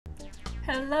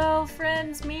Hello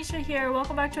friends, Misha here.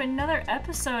 Welcome back to another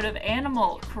episode of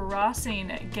Animal Crossing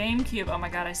GameCube. Oh my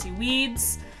god, I see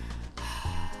weeds.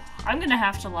 I'm gonna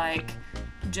have to like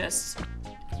just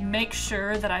make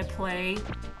sure that I play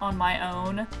on my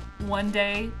own one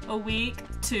day a week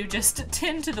to just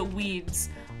tend to the weeds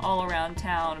all around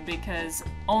town, because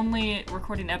only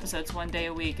recording episodes one day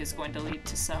a week is going to lead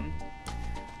to some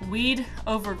weed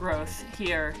overgrowth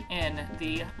here in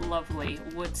the lovely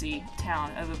woodsy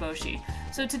town of Eboshi.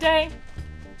 So today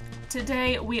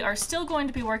we are still going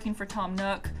to be working for Tom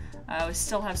Nook. We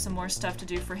still have some more stuff to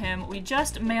do for him. We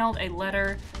just mailed a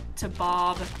letter to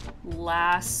Bob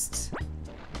last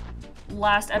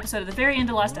episode, at the very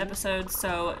end of last episode,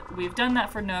 so we've done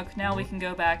that for Nook. Now we can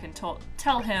go back and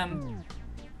show him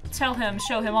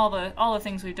all the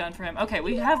things we've done for him. Okay,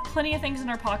 we have plenty of things in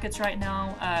our pockets right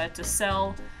now to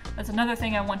sell. That's another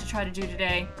thing I want to try to do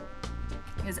today,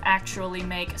 is actually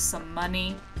make some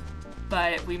money.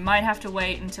 But we might have to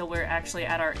wait until we're actually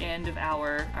at our end of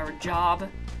our job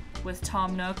with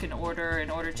Tom Nook in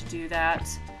order to do that.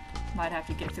 Might have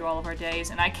to get through all of our days.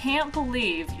 And I can't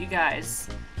believe, you guys,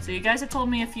 so you guys have told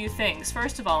me a few things.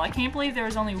 First of all, I can't believe there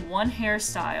was only one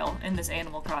hairstyle in this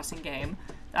Animal Crossing game.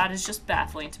 That is just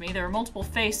baffling to me. There are multiple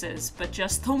faces, but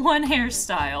just the one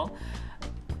hairstyle.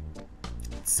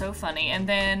 It's so funny. And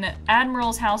then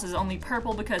Admiral's house is only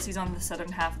purple because he's on the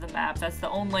southern half of the map. That's the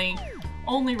only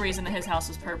reason that his house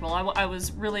was purple. I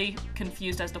was really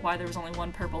confused as to why there was only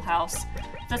one purple house.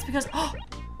 That's because, oh!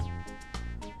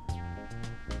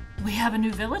 We have a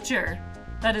new villager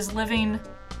that is living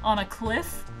on a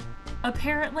cliff,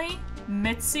 apparently.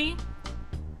 Mitzi.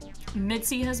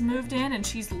 Mitzi has moved in and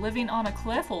she's living on a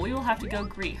cliff. Well, we will have to go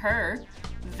greet her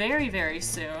very, very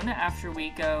soon after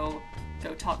we go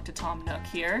talk to Tom Nook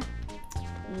here.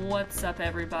 What's up,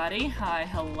 everybody? Hi,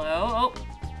 hello.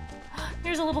 Oh,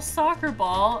 here's a little soccer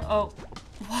ball. Oh,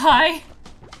 why?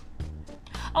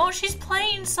 Oh, she's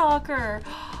playing soccer.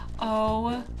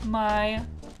 Oh my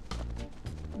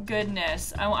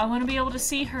goodness. I want to be able to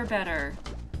see her better.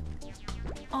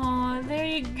 Oh, there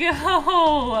you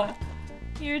go.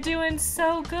 You're doing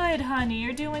so good, honey.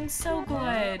 You're doing so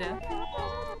good.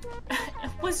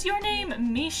 Was your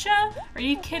name Misha? Are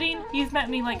you kidding? You've met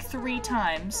me like 3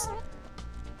 times.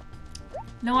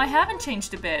 No, I haven't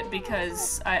changed a bit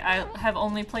because I have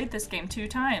only played this game 2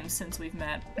 times since we've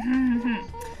met.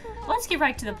 Let's get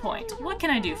right to the point. What can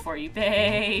I do for you,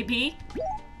 baby?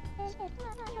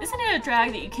 Isn't it a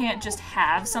drag that you can't just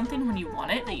have something when you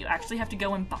want it, that you actually have to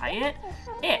go and buy it?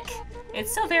 Ick.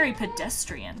 It's so very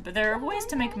pedestrian, but there are ways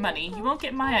to make money. You won't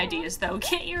get my ideas, though.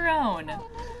 Get your own.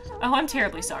 Oh, I'm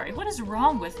terribly sorry. What is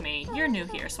wrong with me? You're new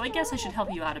here, so I guess I should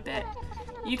help you out a bit.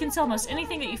 You can sell most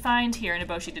anything that you find here in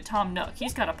Eboshi to Tom Nook.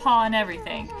 He's got a paw in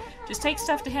everything. Just take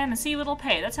stuff to him and see what'll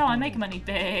pay. That's how I make money,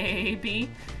 baby.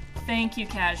 Thank you,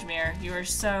 Cashmere. You are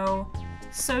so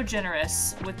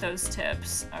generous with those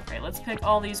tips. Okay, let's pick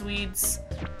all these weeds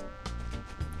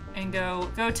and go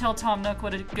tell Tom Nook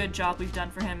what a good job we've done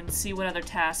for him and see what other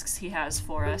tasks he has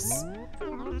for us.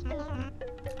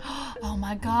 Oh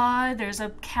my god, there's a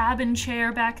cabin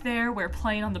chair back there. We're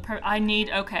playing on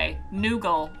the okay, new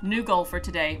goal for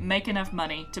today. Make enough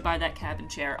money to buy that cabin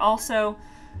chair. Also,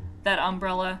 that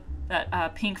umbrella,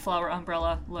 that pink flower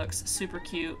umbrella looks super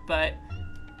cute, but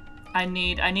I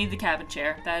need the cabin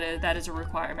chair. That is a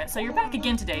requirement. So you're back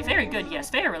again today. Very good, yes,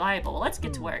 very reliable. Let's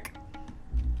get to work.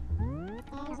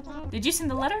 Did you send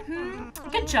the letter?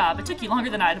 Good job. It took you longer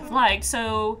than I'd have liked,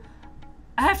 so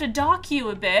I have to dock you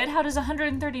a bit. How does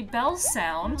 130 bells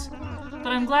sound? But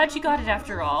I'm glad you got it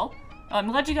after all.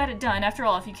 I'm glad you got it done. After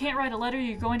all, if you can't write a letter,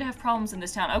 you're going to have problems in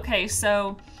this town. Okay,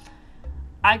 so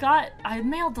I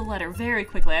mailed the letter very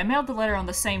quickly. I mailed the letter on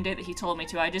the same day that he told me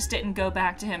to. I just didn't go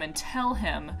back to him and tell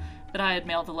him that I had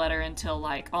mailed the letter until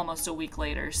like almost a week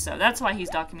later. So that's why he's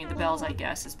docking me the bells, I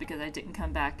guess, is because I didn't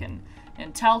come back and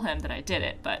tell him that I did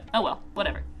it. But oh well,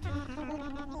 whatever.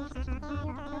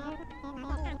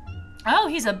 Oh,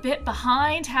 he's a bit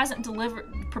behind, hasn't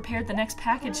prepared the next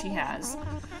package he has.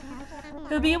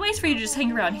 It'll be a waste for you to just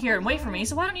hang around here and wait for me,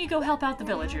 so why don't you go help out the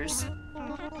villagers?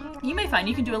 You may find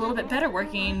you can do a little bit better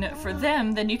working for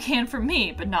them than you can for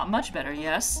me, but not much better,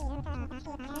 yes?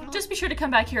 Just be sure to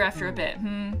come back here after a bit.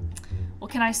 Well,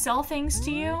 can I sell things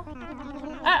to you?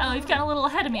 Uh-oh, you've gotten a little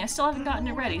ahead of me. I still haven't gotten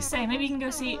it ready. Say, maybe you can go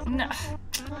see... No.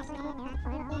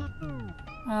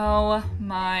 Oh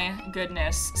my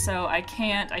goodness. So I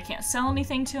can't sell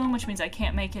anything to him, which means I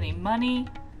can't make any money.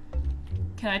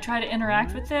 Can I try to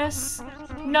interact with this?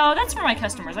 No, that's for my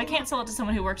customers. I can't sell it to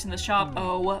someone who works in the shop.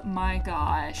 Oh my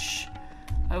gosh.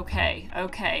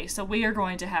 Okay, so we are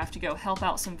going to have to go help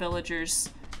out some villagers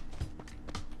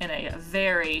in a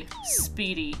very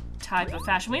speedy type of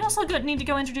fashion. We also need to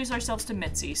go introduce ourselves to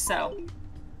Mitzi, so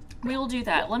we will do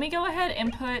that. Let me go ahead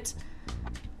and put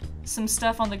some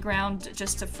stuff on the ground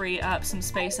just to free up some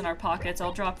space in our pockets.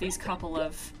 I'll drop these couple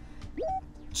of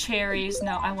cherries.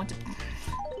 No, I want to...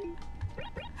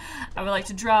 I would like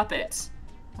to drop it.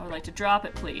 I would like to drop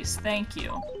it, please. Thank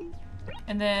you.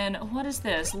 And then, what is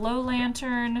this? Low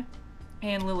lantern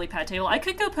and lily pad table. I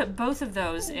could go put both of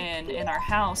those in our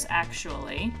house,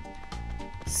 actually.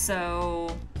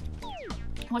 So,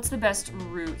 what's the best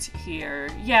route here?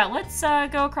 Yeah, let's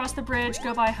go across the bridge,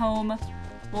 go by home.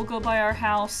 We'll go by our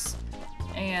house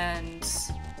and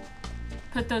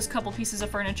put those couple pieces of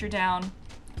furniture down.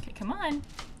 Okay, come on.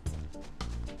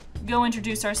 Go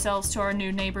introduce ourselves to our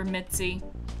new neighbor, Mitzi.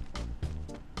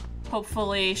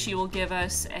 Hopefully she will give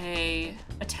us a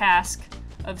task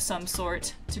of some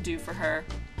sort to do for her.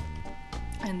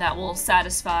 And that will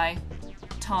satisfy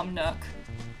Tom Nook.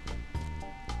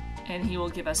 And he will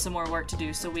give us some more work to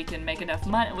do so we can make enough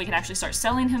money. We can actually start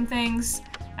selling him things,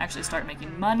 actually start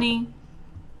making money.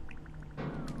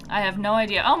 I have no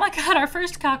idea. Oh my god, our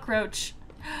first cockroach.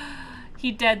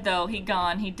 He dead though. He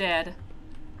gone. He dead.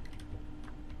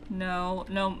 No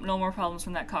more problems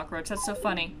from that cockroach. That's so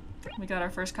funny. We got our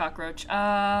first cockroach.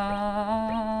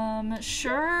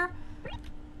 Sure.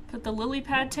 Put the lily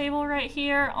pad table right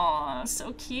here. Aw,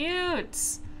 so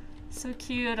cute. So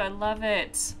cute. I love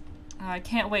it. I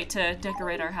can't wait to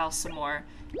decorate our house some more.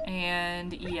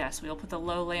 And yes, we'll put the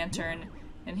low lantern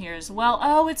in here as well.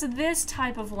 Oh, it's this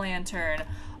type of lantern.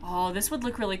 Oh, this would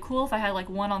look really cool if I had like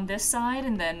one on this side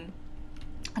and then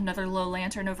another low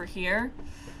lantern over here.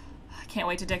 I can't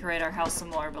wait to decorate our house some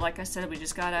more, but like I said, we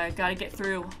just gotta get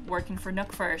through working for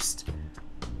Nook first.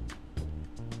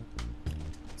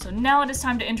 So now it is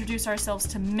time to introduce ourselves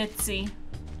to Mitzi.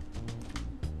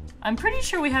 I'm pretty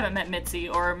sure we haven't met Mitzi,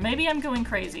 or maybe I'm going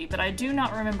crazy, but I do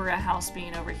not remember a house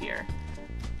being over here.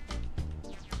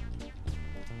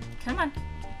 Come on.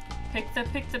 Pick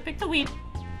the weed.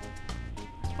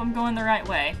 Hope I'm going the right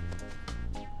way.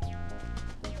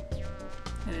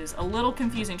 It is a little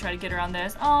confusing trying to get around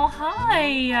this. Oh,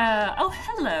 hi! Oh,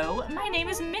 hello! My name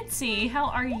is Mitzi. How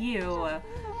are you?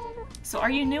 So,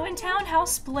 are you new in town? How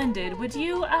splendid. Would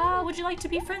you like to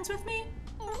be friends with me?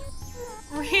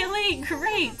 Really?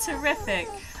 Great! Terrific!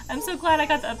 I'm so glad I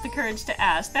got up the courage to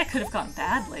ask. That could have gone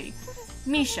badly.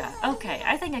 Misha. Okay,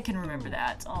 I think I can remember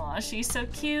that. Aw, she's so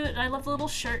cute. I love the little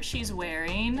shirt she's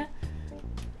wearing.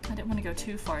 I didn't want to go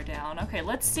too far down. Okay,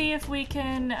 let's see if we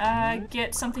can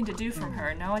get something to do from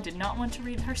her. No, I did not want to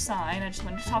read her sign. I just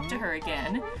wanted to talk to her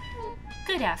again.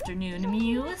 Good afternoon,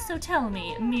 Mew. So tell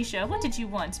me, Misha, what did you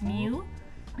want, Mew?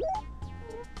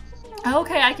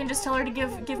 Okay, I can just tell her to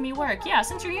give me work. Yeah,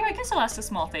 since you're here, I guess I'll ask a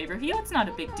small favor of you. It's not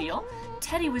a big deal.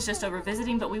 Teddy was just over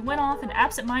visiting, but we went off and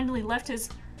absentmindedly left his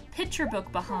picture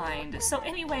book behind. So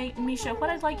anyway, Misha, what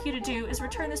I'd like you to do is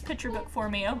return this picture book for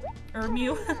me. Oh, or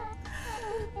Mew.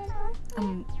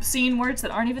 I'm seeing words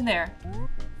that aren't even there.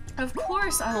 Of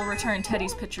course I will return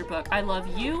Teddy's picture book. I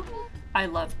love you. I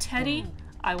love Teddy.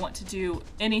 I want to do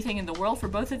anything in the world for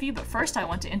both of you, but first I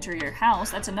want to enter your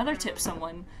house. That's another tip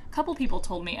a couple people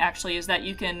told me actually, is that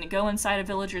you can go inside a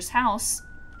villager's house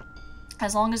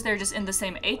as long as they're just in the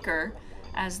same acre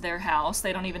as their house.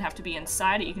 They don't even have to be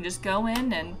inside it. You can just go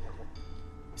in and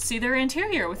see their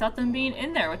interior without them being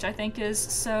in there, which I think is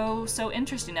so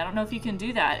interesting. I don't know if you can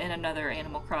do that in another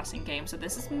Animal Crossing game. So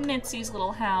this is Mitzi's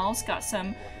little house. Got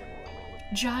some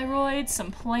gyroids,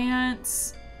 some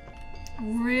plants.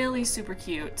 Really super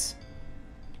cute.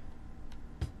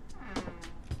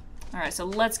 Alright, so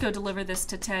let's go deliver this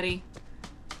to Teddy.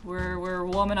 We're a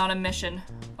woman on a mission.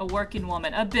 A working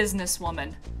woman. A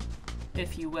businesswoman,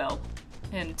 if you will.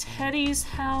 And Teddy's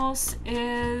house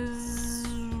is...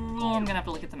 Oh, I'm gonna have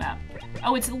to look at the map.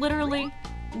 Oh, it's literally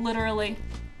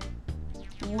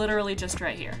just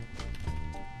right here.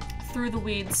 Through the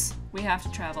weeds, we have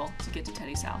to travel to get to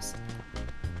Teddy's house.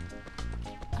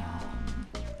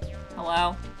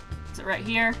 Hello? Is it right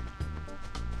here?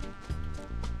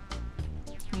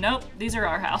 Nope, these are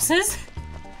our houses.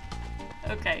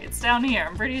 Okay, it's down here,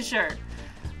 I'm pretty sure.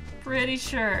 Pretty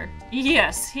sure.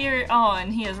 Yes, here. Oh,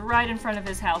 and he is right in front of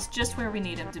his house, just where we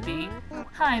need him to be.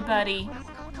 Hi, buddy.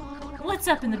 What's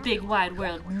up in the big wide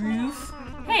world, Groove?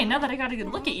 Hey, now that I got a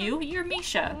good look at you, you're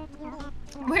Misha.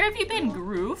 Where have you been,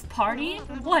 Groove? Partying?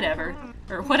 Whatever.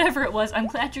 Or whatever it was, I'm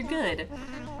glad you're good.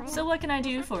 So what can I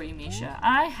do for you, Misha?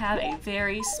 I have a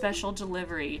very special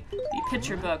delivery. The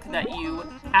picture book that you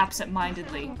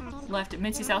absent-mindedly left at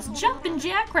Mitzi's house. Jumpin'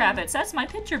 jackrabbits! That's my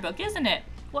picture book, isn't it?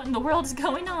 What in the world is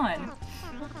going on?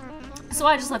 So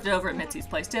I just left it over at Mitzi's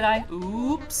place, did I?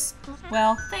 Oops.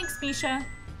 Well, thanks, Misha.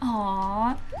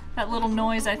 Aww. That little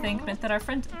noise, I think, meant that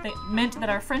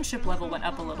our friendship level went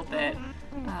up a little bit.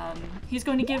 He's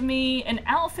going to give me an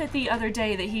outfit the other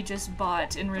day that he just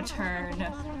bought in return.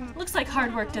 Looks like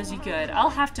hard work does you good. I'll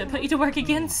have to put you to work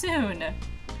again soon.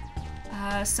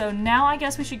 So now I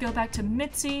guess we should go back to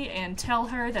Mitzi and tell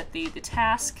her that the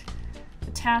task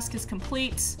is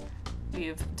complete.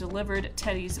 We've delivered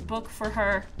Teddy's book for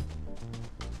her.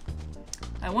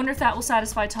 I wonder if that will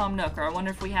satisfy Tom Nook, or I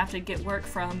wonder if we have to get work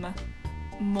from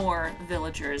more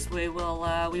villagers. We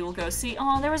will go see.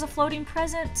 Oh, there was a floating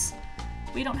present.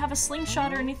 We don't have a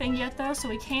slingshot or anything yet though, so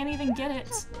we can't even get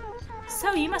it.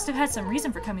 So you must have had some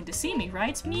reason for coming to see me,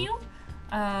 right, Mew?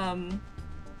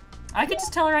 I could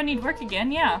just tell her I need work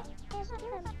again, yeah.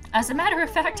 As a matter of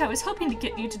fact, I was hoping to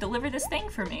get you to deliver this thing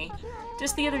for me.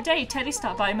 Just the other day, Teddy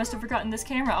stopped by. I must have forgotten this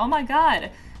camera. Oh my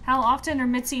god. How often are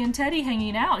Mitzi and Teddy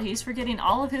hanging out? He's forgetting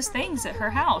all of his things at her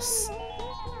house.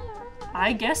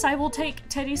 I guess I will take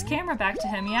Teddy's camera back to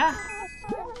him, yeah?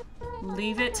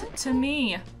 Leave it to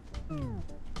me.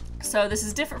 So this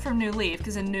is different from New Leaf,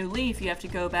 because in New Leaf you have to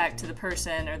go back to the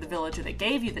person or the villager that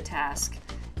gave you the task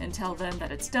and tell them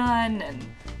that it's done, and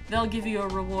they'll give you a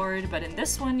reward, but in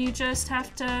this one you just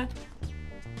have to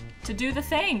do the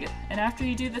thing. And after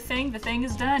you do the thing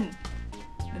is done.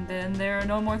 And then there are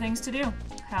no more things to do.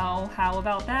 How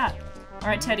about that?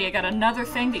 Alright, Teddy, I got another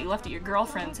thing that you left at your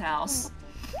girlfriend's house.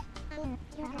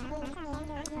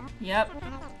 Yep,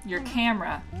 your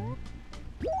camera.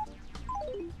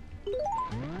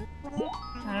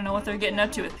 I don't know what they're getting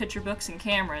up to with picture books and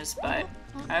cameras, but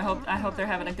I hope they're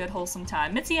having a good wholesome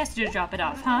time. Mitzi asked you to drop it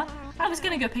off, huh? I was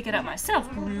gonna go pick it up myself,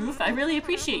 Groove. I really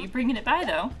appreciate you bringing it by,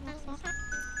 though.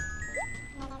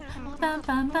 Bum,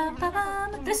 bum, bum, bum,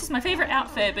 bum. This is my favorite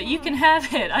outfit, but you can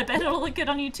have it. I bet it'll look good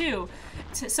on you too.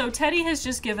 So Teddy has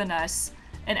just given us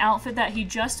an outfit that he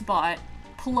just bought,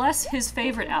 plus his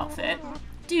favorite outfit.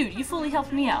 Dude, you fully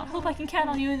helped me out. Hope I can count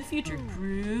on you in the future,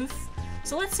 Groove.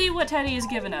 So let's see what Teddy has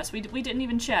given us. We didn't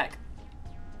even check.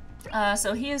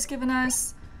 So he has given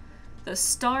us the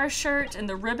star shirt and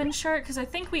the ribbon shirt, because I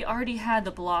think we already had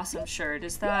the blossom shirt.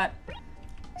 Is that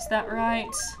right?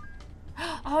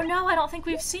 Oh no, I don't think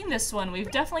we've seen this one. We've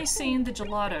definitely seen the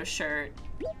gelato shirt.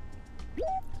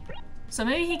 So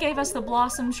maybe he gave us the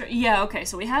blossom shirt. Yeah, okay,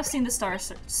 so we have seen the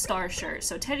star shirt.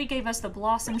 So Teddy gave us the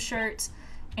blossom shirt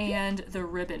and the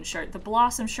ribbon shirt. The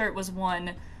blossom shirt was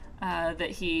one that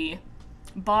he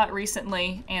bought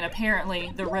recently, and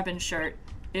apparently the ribbon shirt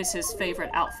is his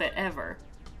favorite outfit ever.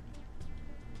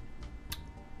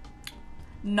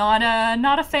 Not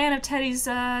a fan of Teddy's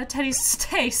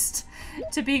taste,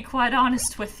 to be quite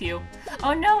honest with you.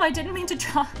 Oh no, I didn't mean to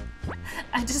drop.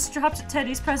 I just dropped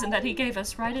Teddy's present that he gave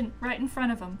us right in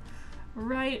front of him.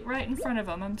 Right in front of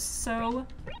him. I'm so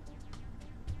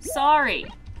sorry.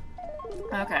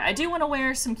 Okay, I do want to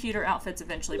wear some cuter outfits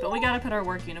eventually, but we gotta put our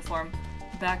work uniform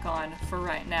back on for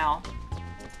right now.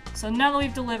 So now that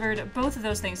we've delivered both of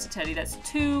those things to Teddy, that's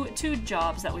two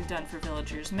jobs that we've done for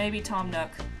villagers. Maybe Tom Nook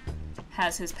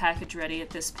has his package ready at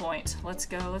this point. Let's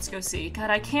go see. God,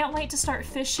 I can't wait to start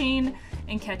fishing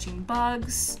and catching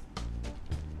bugs.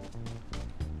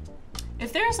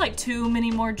 If there's like too many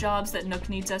more jobs that Nook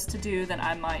needs us to do, then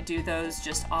I might do those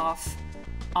just off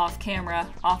camera,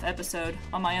 off episode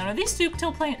on my own. Are these two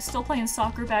still playing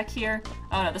soccer back here?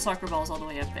 Oh no, the soccer ball's all the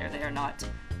way up there. They are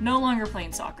no longer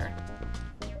playing soccer.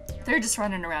 They're just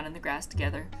running around in the grass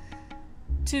together.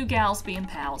 Two gals being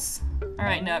pals.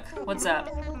 Alright, Nook, what's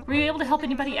up? Were you able to help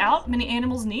anybody out? Many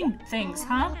animals need things,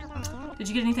 huh? Did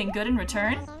you get anything good in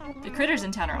return? The critters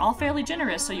in town are all fairly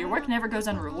generous, so your work never goes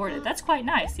unrewarded. That's quite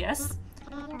nice, yes?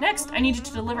 Next, I need you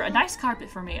to deliver a nice carpet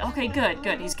for me. Okay, good.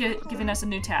 He's giving us a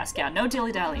new task. Yeah, no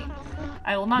dilly-dally.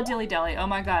 I will not dilly-dally. Oh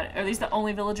my god, are these the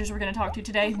only villagers we're gonna talk to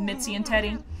today? Mitzi and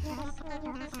Teddy?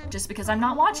 Just because I'm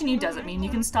not watching you doesn't mean you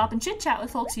can stop and chit-chat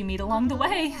with folks you meet along the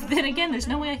way. Then again, there's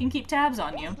no way I can keep tabs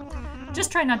on you.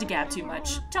 Just try not to gab too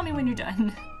much. Tell me when you're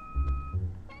done.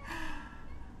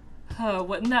 Oh,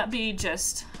 wouldn't that be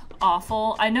just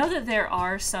awful? I know that there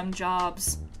are some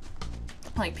jobs,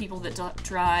 like people that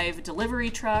drive delivery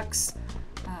trucks.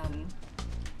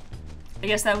 I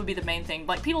guess that would be the main thing.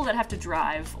 Like people that have to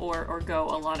drive or go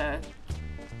a lot of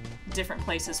different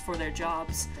places for their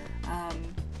jobs.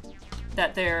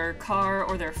 That their car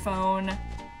or their phone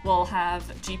will have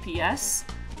GPS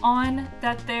on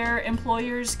that their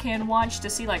employers can watch to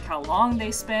see like how long they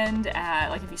spend at,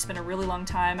 like if you spend a really long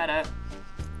time at a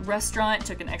restaurant,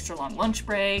 took an extra long lunch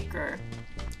break, or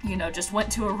you know, just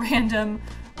went to a random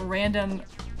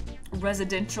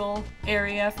residential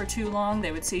area for too long.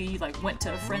 They would see you like went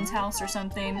to a friend's house or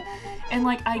something. And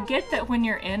like, I get that when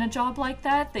you're in a job like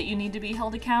that you need to be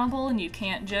held accountable and you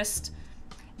can't just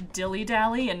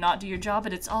dilly-dally and not do your job,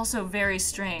 but it's also very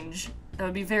strange. That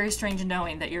would be very strange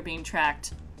knowing that you're being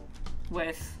tracked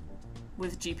with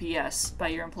GPS by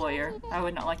your employer. I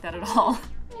would not like that at all.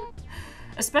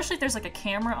 Especially if there's like a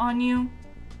camera on you.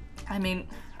 I mean,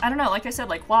 I don't know, like I said,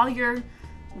 like while you're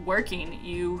working,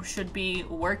 you should be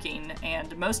working,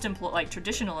 and most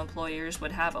traditional employers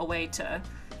would have a way to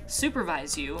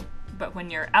supervise you, but when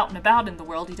you're out and about in the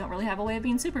world, you don't really have a way of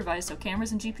being supervised, so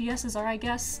cameras and GPSs are, I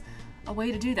guess, a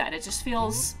way to do that. It just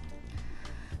feels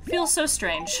so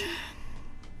strange.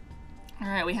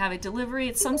 Alright, we have a delivery.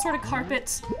 It's some sort of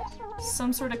carpet.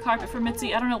 Some sort of carpet for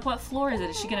Mitzi. I don't know, what floor is it?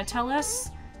 Is she gonna tell us?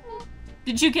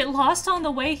 Did you get lost on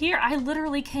the way here? I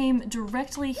literally came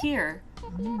directly here.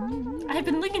 I've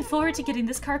been looking forward to getting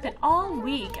this carpet all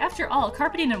week. After all,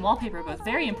 carpeting and wallpaper are both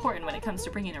very important when it comes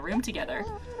to bringing a room together.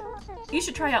 You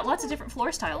should try out lots of different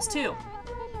floor styles, too.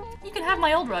 You can have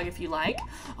my old rug if you like.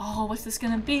 Oh, what's this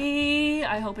gonna be?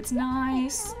 I hope it's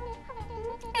nice.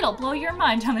 It'll blow your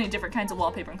mind how many different kinds of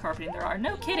wallpaper and carpeting there are.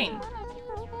 No kidding.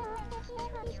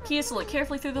 Key is to look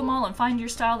carefully through them all and find your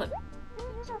style that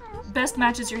best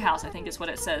matches your house, I think is what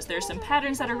it says. There's some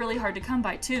patterns that are really hard to come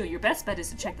by, too. Your best bet is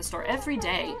to check the store every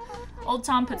day. Old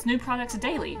Tom puts new products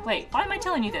daily. Wait, why am I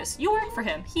telling you this? You work for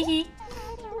him. Hee hee.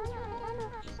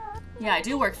 Yeah, I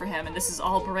do work for him, and this is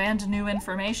all brand new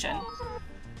information.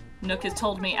 Nook has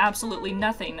told me absolutely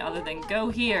nothing other than go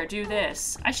here, do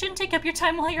this. I shouldn't take up your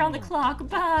time while you're on the clock.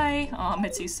 Bye. Aw,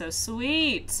 Mitzi's so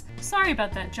sweet. Sorry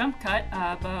about that jump cut,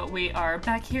 but we are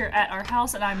back here at our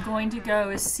house, and I'm going to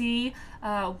go see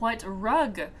what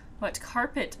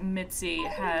carpet Mitzi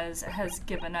has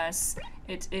given us.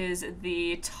 It is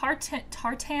the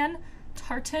tartan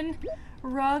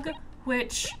rug,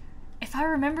 which, if I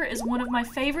remember, is one of my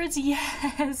favorites.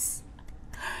 Yes!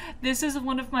 This is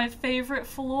one of my favorite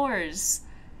floors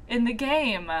in the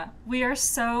game. We are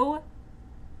so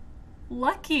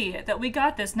lucky that we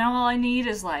got this. Now all I need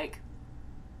is like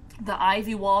the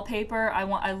ivy wallpaper.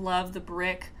 I love the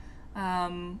brick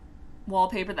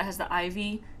wallpaper that has the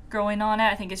ivy growing on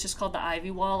it. I think it's just called the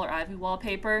ivy wall or ivy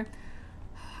wallpaper.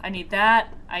 I need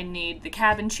that. I need the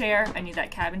cabin chair. I need that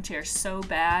cabin chair so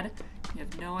bad. You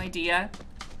have no idea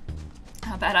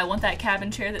how bad I want that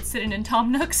cabin chair that's sitting in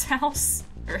Tom Nook's house.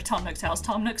 Or Tom Nook's house,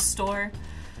 Tom Nook's store.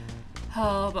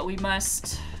 Oh, but we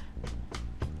must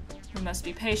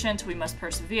be patient, we must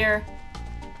persevere.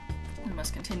 We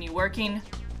must continue working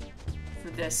for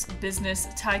this business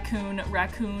tycoon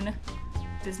raccoon.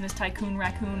 Business tycoon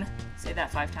raccoon. Say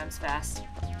that 5 times fast.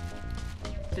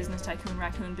 Business tycoon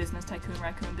raccoon, business tycoon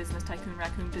raccoon, business tycoon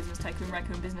raccoon, business tycoon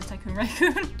raccoon, business tycoon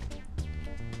raccoon.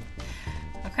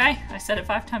 Okay, I said it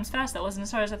 5 times fast. That wasn't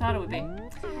as hard as I thought it would be.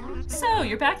 So,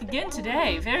 you're back again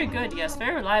today. Very good, yes,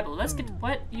 very reliable. Let's get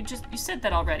what? You said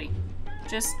that already.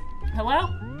 Just, hello?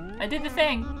 I did the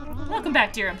thing. Welcome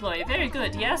back, dear employee. Very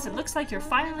good, yes. It looks like you're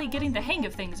finally getting the hang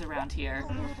of things around here.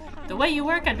 The way you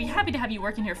work, I'd be happy to have you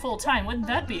working here full time. Wouldn't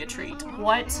that be a treat?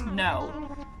 What?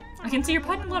 No. I can see you're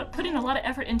putting a lot of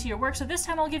effort into your work, so this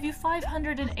time I'll give you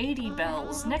 580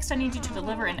 bells. Next, I need you to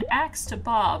deliver an axe to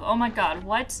Bob. Oh my god,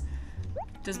 what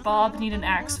does Bob need an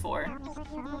axe for?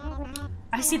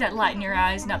 I see that light in your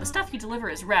eyes. Now, the stuff you deliver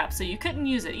is wrapped, so you couldn't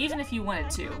use it, even if you wanted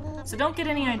to. So don't get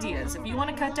any ideas. If you want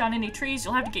to cut down any trees,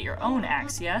 you'll have to get your own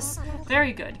axe, yes?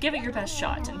 Very good. Give it your best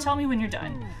shot, and tell me when you're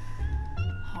done.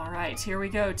 Alright, here we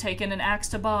go. Taking an axe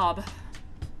to Bob.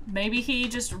 Maybe he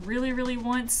just really, really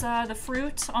wants the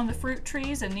fruit on the fruit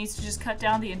trees and needs to just cut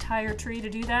down the entire tree to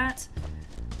do that.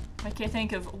 I can't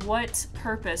think of what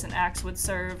purpose an axe would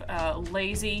serve a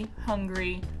lazy,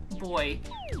 hungry boy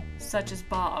such as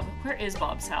Bob. Where is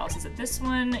Bob's house? Is it this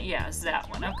one? Yeah, it's that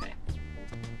one. Okay.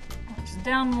 Just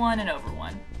down 1 and over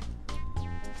 1.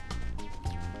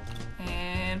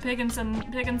 And picking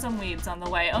some weeds on the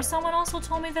way. Oh, someone also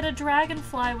told me that a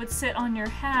dragonfly would sit on your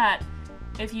hat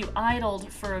if you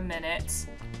idled for a minute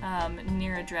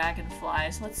near a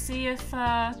dragonfly. So let's see if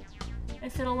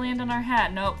it'll land on our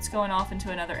hat. Nope, it's going off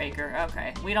into another acre.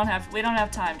 Okay, we don't have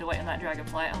time to wait on that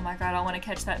dragonfly. Oh my god, I want to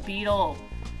catch that beetle.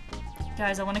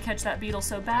 Guys, I want to catch that beetle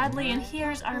so badly, and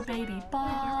here's our baby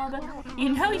Bob. You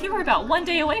know, you were about 1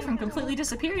 day away from completely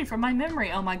disappearing from my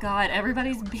memory. Oh my god,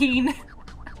 everybody's being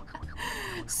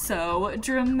so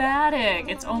dramatic.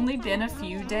 It's only been a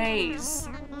few days.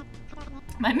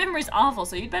 My memory's awful,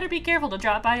 so you'd better be careful to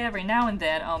drop by every now and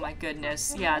then. Oh my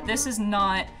goodness. Yeah, this is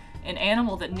not an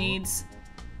animal that needs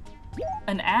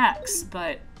an axe,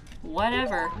 but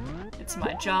whatever. It's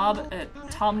my job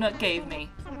Tom Nook gave me.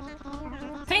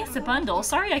 Thanks a bundle.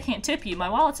 Sorry I can't tip you. My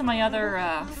wallet's in my other,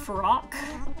 frock.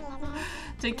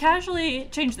 To casually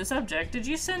change the subject, did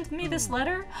you send me this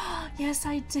letter? Yes,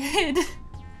 I did.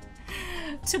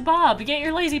 To Bob, get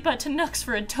your lazy butt to Nook's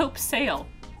for a dope sale.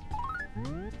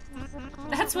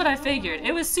 That's what I figured.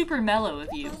 It was super mellow of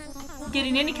you.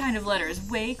 Getting any kind of letter is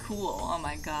way cool. Oh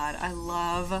my god, I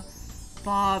love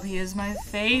Bob. He is my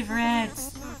favorite.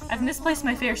 I've misplaced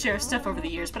my fair share of stuff over the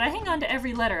years, but I hang on to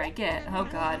every letter I get. Oh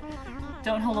god.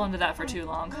 Don't hold on to that for too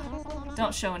long.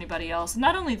 Don't show anybody else.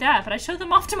 Not only that, but I show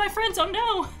them off to my friends. Oh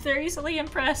no! They're easily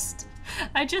impressed.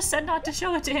 I just said not to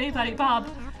show it to anybody, Bob.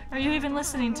 Are you even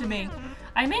listening to me?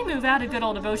 I may move out of good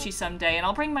old Eboshi someday, and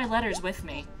I'll bring my letters with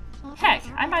me. Heck,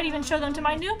 I might even show them to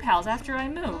my new pals after I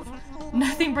move.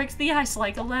 Nothing breaks the ice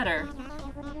like a letter.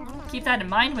 Keep that in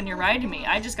mind when you're writing me.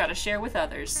 I just gotta share with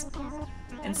others.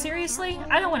 And seriously,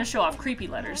 I don't want to show off creepy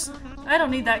letters. I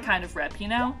don't need that kind of rep, you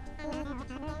know?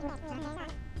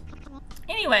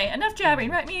 Anyway, enough jabbering.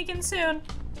 Write me again soon.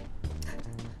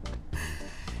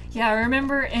 Yeah, I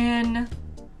remember in...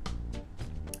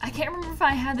 I can't remember if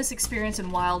I had this experience in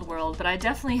Wild World, but I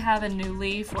definitely have in New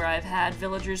Leaf where I've had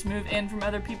villagers move in from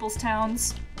other people's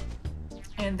towns.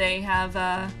 And they have,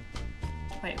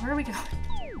 wait, where are we going?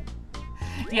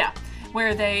 Yeah,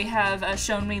 where they have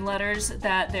shown me letters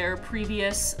that their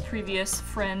previous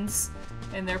friends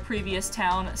in their previous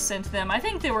town sent them. I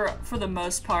think they were, for the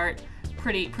most part,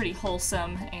 pretty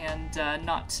wholesome and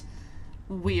not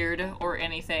weird or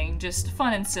anything, just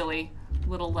fun and silly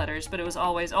little letters, but it was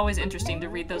always interesting to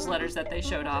read those letters that they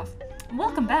showed off.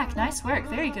 Welcome back, nice work,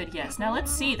 very good, yes. Now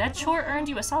let's see, that chore earned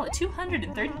you a solid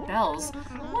 230 bells.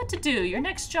 What to do? Your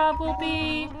next job will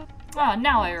be... Ah,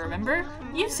 now I remember.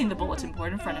 You've seen the bulletin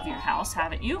board in front of your house,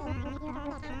 haven't you?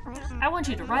 I want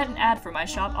you to write an ad for my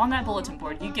shop on that bulletin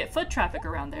board. You get foot traffic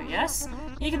around there, yes?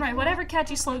 You can write whatever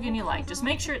catchy slogan you like. Just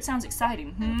make sure it sounds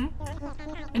exciting,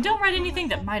 And don't write anything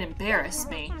that might embarrass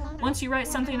me. Once you write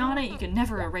something on it, you can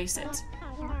never erase it.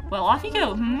 Well, off you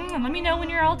go, And let me know when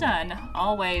you're all done.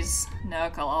 Always,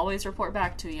 Nook, I'll always report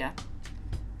back to you.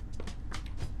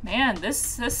 Man,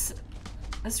 this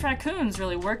raccoon's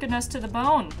really working us to the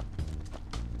bone.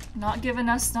 Not giving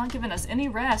us any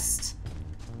rest.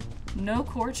 No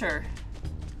quarter.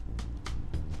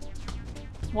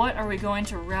 What are we going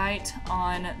to write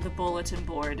on the bulletin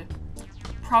board?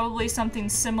 Probably something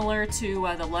similar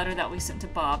to the letter that we sent to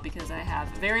Bob, because I have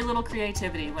very little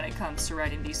creativity when it comes to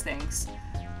writing these things.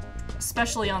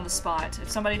 Especially on the spot.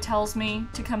 If somebody tells me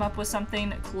to come up with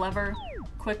something clever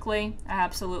quickly, I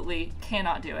absolutely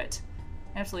cannot do it.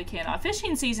 Absolutely cannot.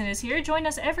 Fishing season is here. Join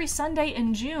us every Sunday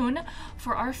in June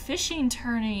for our fishing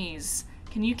tourneys.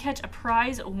 Can you catch a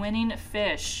prize-winning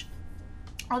fish?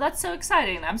 Oh, that's so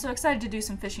exciting. I'm so excited to do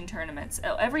some fishing tournaments.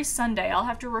 Oh, every Sunday I'll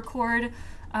have to record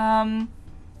an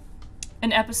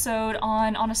episode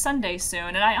on a Sunday soon.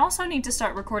 And I also need to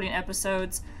start recording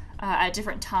episodes at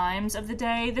different times of the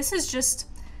day. This is just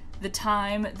the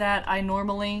time that I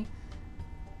normally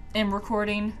am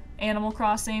recording Animal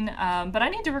Crossing, but I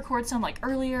need to record some like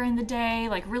earlier in the day,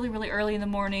 like really early in the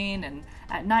morning, and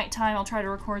at nighttime I'll try to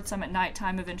record some at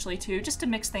nighttime eventually too, just to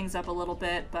mix things up a little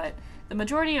bit, but the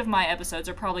majority of my episodes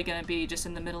are probably going to be just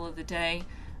in the middle of the day,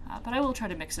 but I will try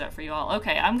to mix it up for you all.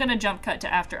 Okay, I'm going to jump cut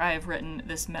to after I have written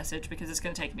this message, because it's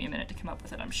going to take me a minute to come up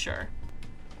with it, I'm sure.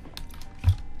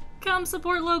 Come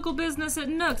support local business at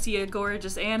Nook's, you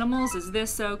gorgeous animals. Is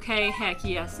this okay? Heck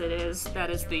yes it is.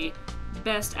 That is the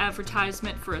best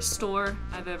advertisement for a store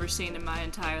I've ever seen in my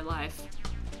entire life.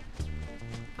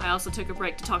 I also took a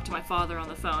break to talk to my father on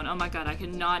the phone. Oh my god, I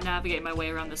cannot navigate my way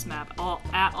around this map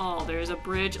at all. There is a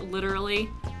bridge literally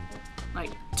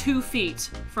like 2 feet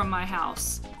from my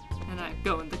house, and I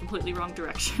go in the completely wrong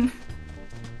direction.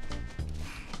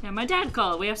 Yeah, my dad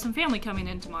called. We have some family coming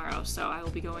in tomorrow, so I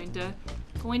will be going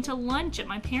to lunch at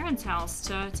my parents' house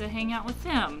to hang out with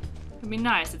them. It'd be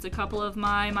nice. It's a couple of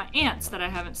my aunts that I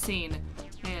haven't seen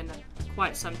in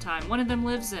quite some time. One of them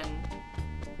lives in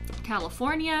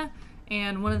California,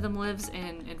 and one of them lives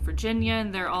in Virginia,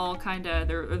 and they're all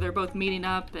they're both meeting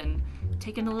up and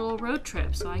taking a little road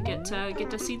trip, so I get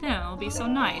to see them. It'll be so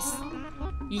nice.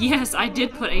 Yes, I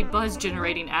did put a buzz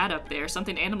generating ad up there,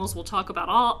 something animals will talk about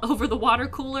all over the water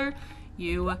cooler.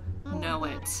 You know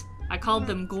it. I called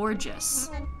them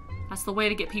gorgeous. That's the way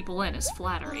to get people in, is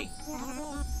flattery.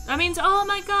 That means, oh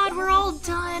my god, we're all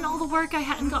done. All the work I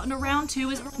hadn't gotten around to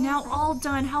is now all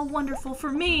done. How wonderful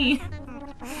for me.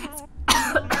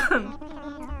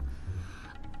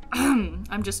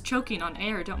 I'm just choking on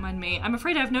air, don't mind me. I'm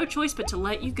afraid I have no choice but to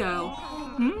let you go.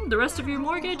 The rest of your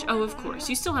mortgage? Oh, of course.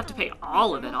 You still have to pay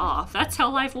all of it off. That's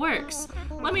how life works.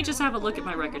 Let me just have a look at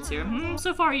my records here.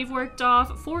 So far you've worked off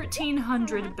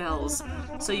 1,400 bells.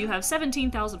 So you have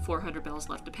 17,400 bells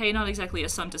left to pay. Not exactly a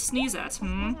sum to sneeze at.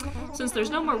 Since there's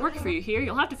no more work for you here,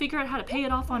 you'll have to figure out how to pay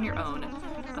it off on your own.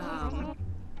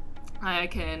 I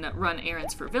can run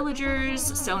errands for villagers,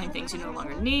 selling things you no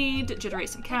longer need, generate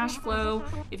some cash flow.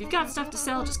 If you've got stuff to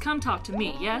sell, just come talk to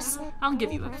me, yes? I'll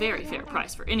give you a very fair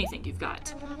price for anything you've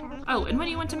got. Oh, and when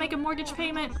you want to make a mortgage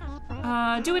payment,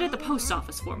 do it at the post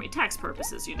office for me, tax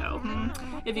purposes, you know.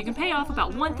 If you can pay off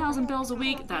about 1,000 bells a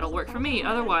week, that'll work for me.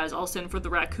 Otherwise, I'll send for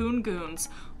the raccoon goons.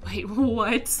 Wait,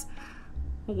 what?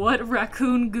 What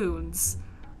raccoon goons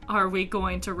are we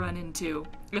going to run into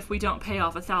if we don't pay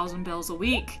off 1,000 bells a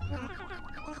week?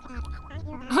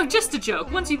 Oh, just a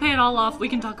joke. Once you pay it all off, we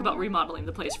can talk about remodeling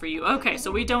the place for you. Okay,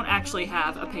 so we don't actually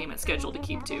have a payment schedule to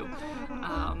keep to.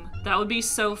 That would be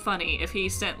so funny if he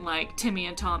sent, like, Timmy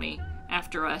and Tommy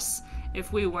after us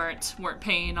if we weren't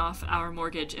paying off our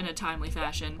mortgage in a timely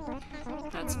fashion.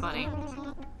 That's funny.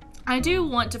 I do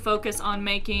want to focus on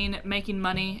making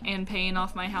money and paying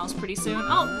off my house pretty soon.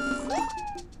 Oh!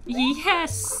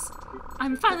 Yes!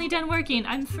 I'm finally done working.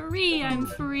 I'm free. I'm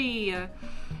free.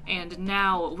 And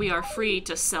now we are free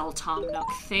to sell Tom Nook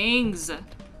things.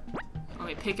 Let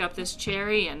me pick up this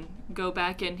cherry and go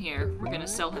back in here. We're gonna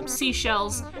sell him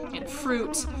seashells and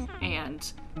fruit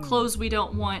and clothes we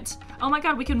don't want. Oh my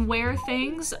god, we can wear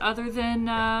things other than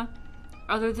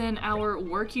our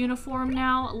work uniform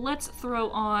now. Let's throw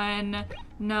on...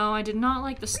 No, I did not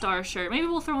like the star shirt. Maybe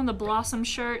we'll throw on the blossom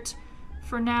shirt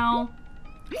for now.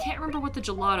 I can't remember what the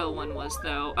gelato one was,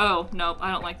 though. Oh, nope,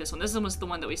 I don't like this one. This one was the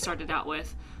one that we started out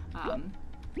with.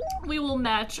 We will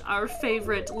match our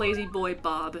favorite lazy boy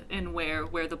Bob and wear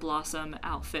the blossom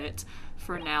outfit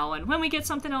for now. And when we get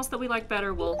something else that we like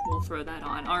better, we'll throw that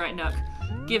on. All right, Nook,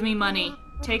 give me money.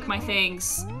 Take my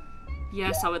things.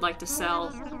 Yes, I would like to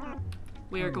sell.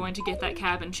 We are going to get that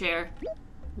cabin chair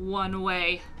one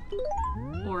way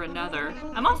or another.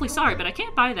 I'm awfully sorry, but I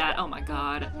can't buy that. Oh my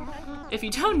god. If you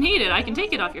don't need it, I can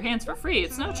take it off your hands for free.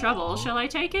 It's no trouble. Shall I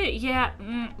take it? Yeah,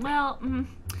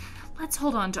 let's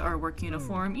hold on to our work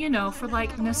uniform, you know, for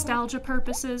like nostalgia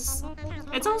purposes.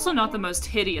 It's also not the most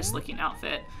hideous looking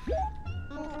outfit.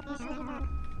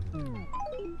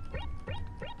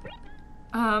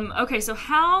 Okay, so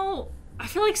how... I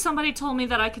feel like somebody told me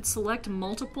that I could select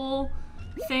multiple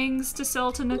things to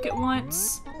sell to Nook at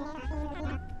once.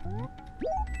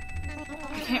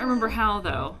 I can't remember how,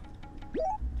 though.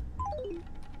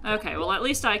 Okay, well, at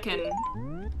least I can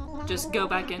just go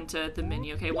back into the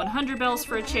menu. Okay, 100 bells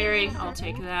for a cherry. I'll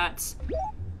take that.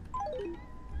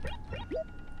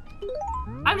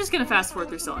 I'm just gonna fast forward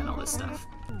through selling all this stuff.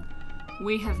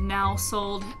 We have now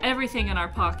sold everything in our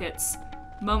pockets,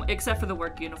 except for the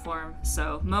work uniform.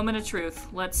 So, moment of truth.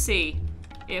 Let's see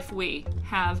if we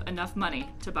have enough money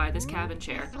to buy this cabin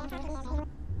chair.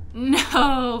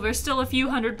 No, we're still a few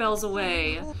hundred bells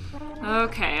away.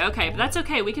 Okay, but that's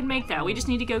okay. We can make that. We just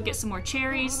need to go get some more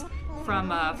cherries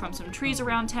from some trees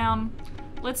around town.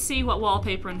 Let's see what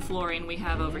wallpaper and flooring we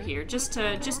have over here, just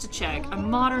to check. A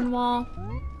modern wall.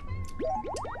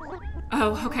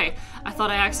 Oh, okay. I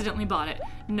thought I accidentally bought it.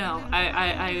 No,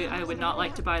 I would not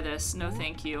like to buy this. No,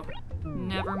 thank you.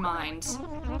 Never mind.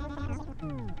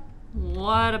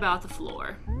 What about the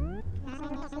floor?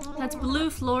 That's blue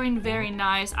flooring, very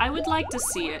nice. I would like to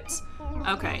see it.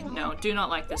 Okay, no, do not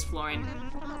like this flooring.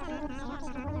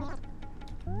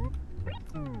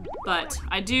 But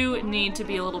I do need to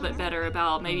be a little bit better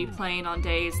about maybe playing on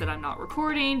days that I'm not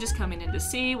recording, just coming in to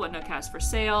see what Nook has for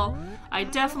sale. I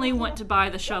definitely want to buy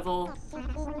the shovel.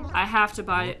 I have to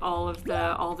buy all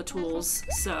the tools,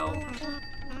 so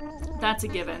that's a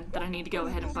given that I need to go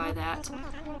ahead and buy that.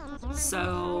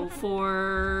 So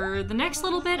for the next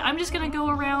little bit, I'm just gonna go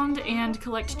around and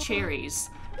collect cherries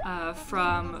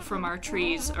from our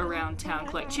trees around town.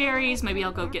 Collect cherries, maybe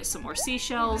I'll go get some more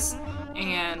seashells,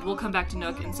 and we'll come back to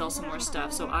Nook and sell some more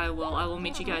stuff. So I will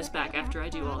meet you guys back after I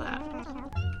do all that.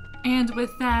 And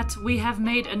with that, we have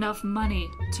made enough money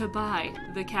to buy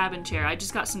the cabin chair. I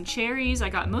just got some cherries. I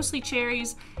got mostly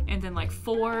cherries, and then like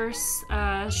 4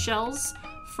 shells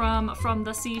from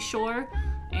the seashore,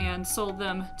 and sold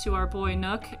them to our boy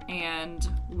Nook,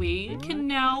 and we can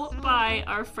now buy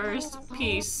our first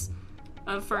piece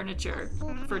of furniture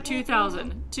for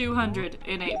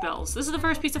 2,208 bells. This is the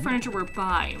first piece of furniture we're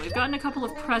buying. We've gotten a couple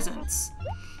of presents.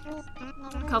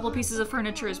 A couple pieces of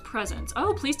furniture as presents.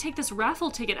 Oh, please take this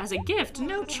raffle ticket as a gift.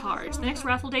 No charge. The next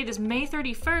raffle date is May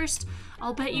 31st.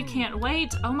 I'll bet you can't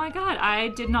wait. Oh my god, I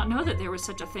did not know that there was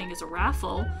such a thing as a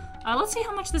raffle. Let's see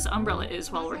how much this umbrella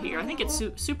is while we're here. I think it's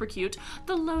super cute.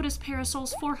 The Lotus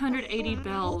Parasol's 480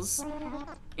 bells.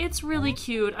 It's really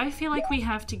cute. I feel like we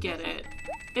have to get it.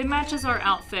 It matches our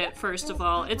outfit, first of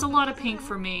all. It's a lot of pink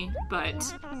for me,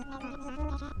 but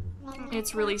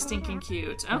it's really stinking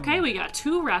cute. Okay, we got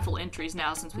 2 raffle entries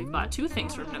now since we've bought 2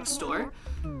 things from Nook Store.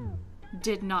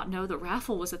 Did not know the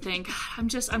raffle was a thing.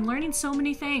 God, I'm learning so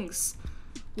many things.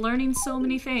 Learning so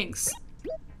many things.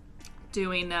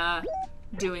 Doing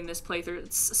this playthrough.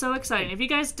 It's so exciting. If you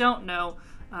guys don't know,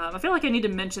 I feel like I need to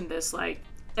mention this, like,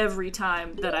 every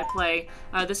time that I play.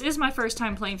 This is my first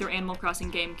time playing through Animal Crossing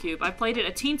GameCube. I played it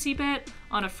a teensy bit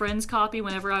on a friend's copy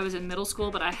whenever I was in middle school,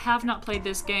 but I have not played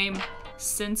this game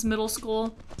since middle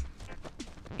school.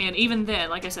 And even then,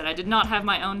 like I said, I did not have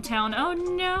my own town. Oh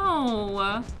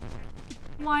no!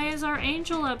 Why is our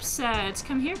angel upset?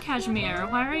 Come here, Cashmere.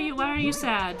 Why are you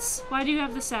sad? Why do you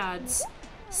have the sads?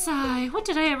 Sigh, what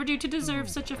did I ever do to deserve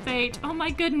such a fate? Oh my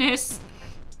goodness!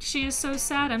 She is so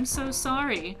sad, I'm so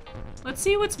sorry. Let's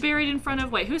see what's buried in front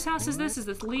of, wait, whose house is this? Is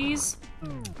this Lee's?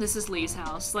 This is Lee's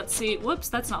house. Let's see, whoops,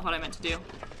 that's not what I meant to do.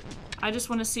 I just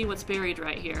want to see what's buried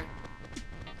right here.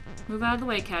 Move out of the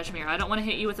way, Cashmere. I don't want to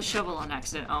hit you with a shovel on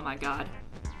accident. Oh my god.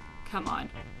 Come on.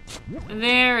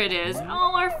 There it is.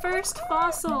 Oh, our first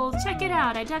fossil. Check it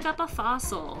out, I dug up a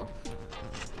fossil.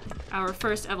 Our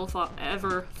first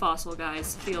ever fossil,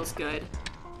 guys. Feels good.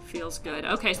 Feels good.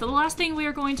 Okay, so the last thing we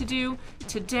are going to do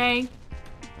today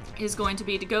is going to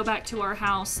be to go back to our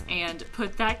house and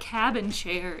put that cabin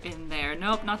chair in there.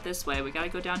 Nope, not this way. We gotta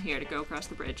go down here to go across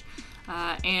the bridge.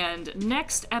 And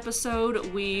next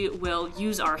episode, we will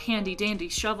use our handy dandy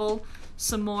shovel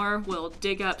some more. We'll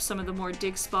dig up some of the more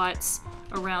dig spots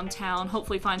around town,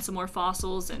 hopefully find some more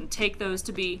fossils and take those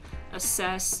to be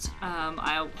assessed. I'm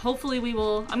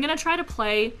gonna try to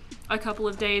play a couple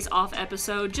of days off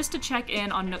episode just to check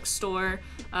in on Nook Store,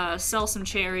 sell some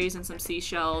cherries and some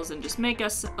seashells, and just make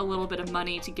us a little bit of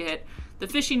money to get the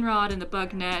fishing rod and the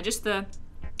bug net, just the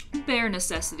bare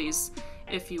necessities,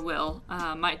 if you will.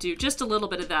 Might do just a little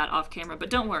bit of that off camera, but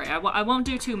don't worry, I won't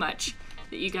do too much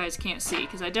that you guys can't see,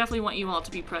 because I definitely want you all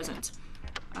to be present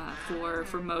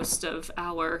for most of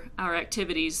our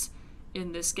activities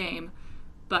in this game.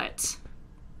 But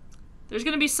there's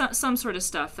going to be some sort of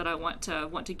stuff that I want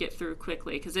to get through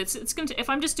quickly, because it's going to, if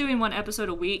I'm just doing 1 episode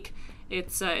a week,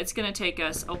 it's going to take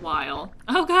us a while.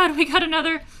 Oh god, we got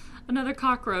another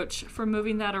cockroach from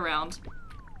moving that around.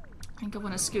 I think I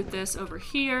want to scoot this over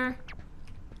here.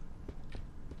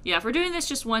 Yeah, if we're doing this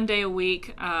just 1 day a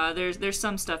week, there's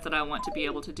some stuff that I want to be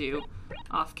able to do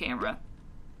off camera.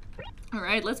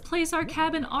 Alright, let's place our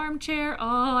cabin armchair.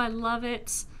 Oh, I love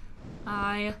it.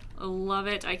 I love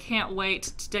it. I can't wait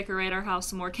to decorate our house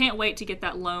some more. Can't wait to get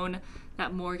that loan,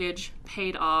 that mortgage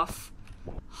paid off.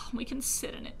 We can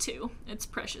sit in it too. It's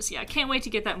precious. Yeah, I can't wait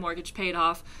to get that mortgage paid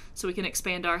off so we can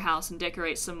expand our house and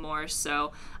decorate some more.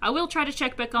 So I will try to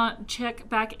check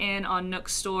back in on Nook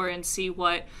Store and see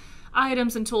what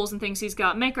items and tools and things he's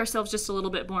got. Make ourselves just a little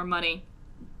bit more money.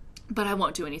 But I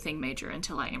won't do anything major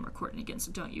until I am recording again,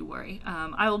 so don't you worry.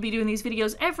 I will be doing these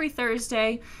videos every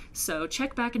Thursday, so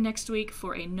check back next week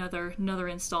for another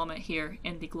installment here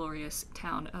in the glorious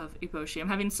town of Uboshi. I'm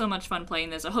having so much fun playing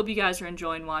this. I hope you guys are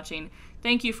enjoying watching.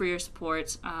 Thank you for your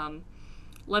support.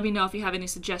 Let me know if you have any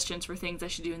suggestions for things I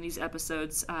should do in these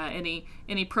episodes, any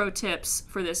pro tips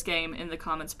for this game in the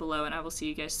comments below, and I will see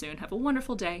you guys soon. Have a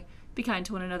wonderful day. Be kind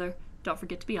to one another. Don't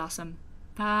forget to be awesome.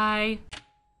 Bye.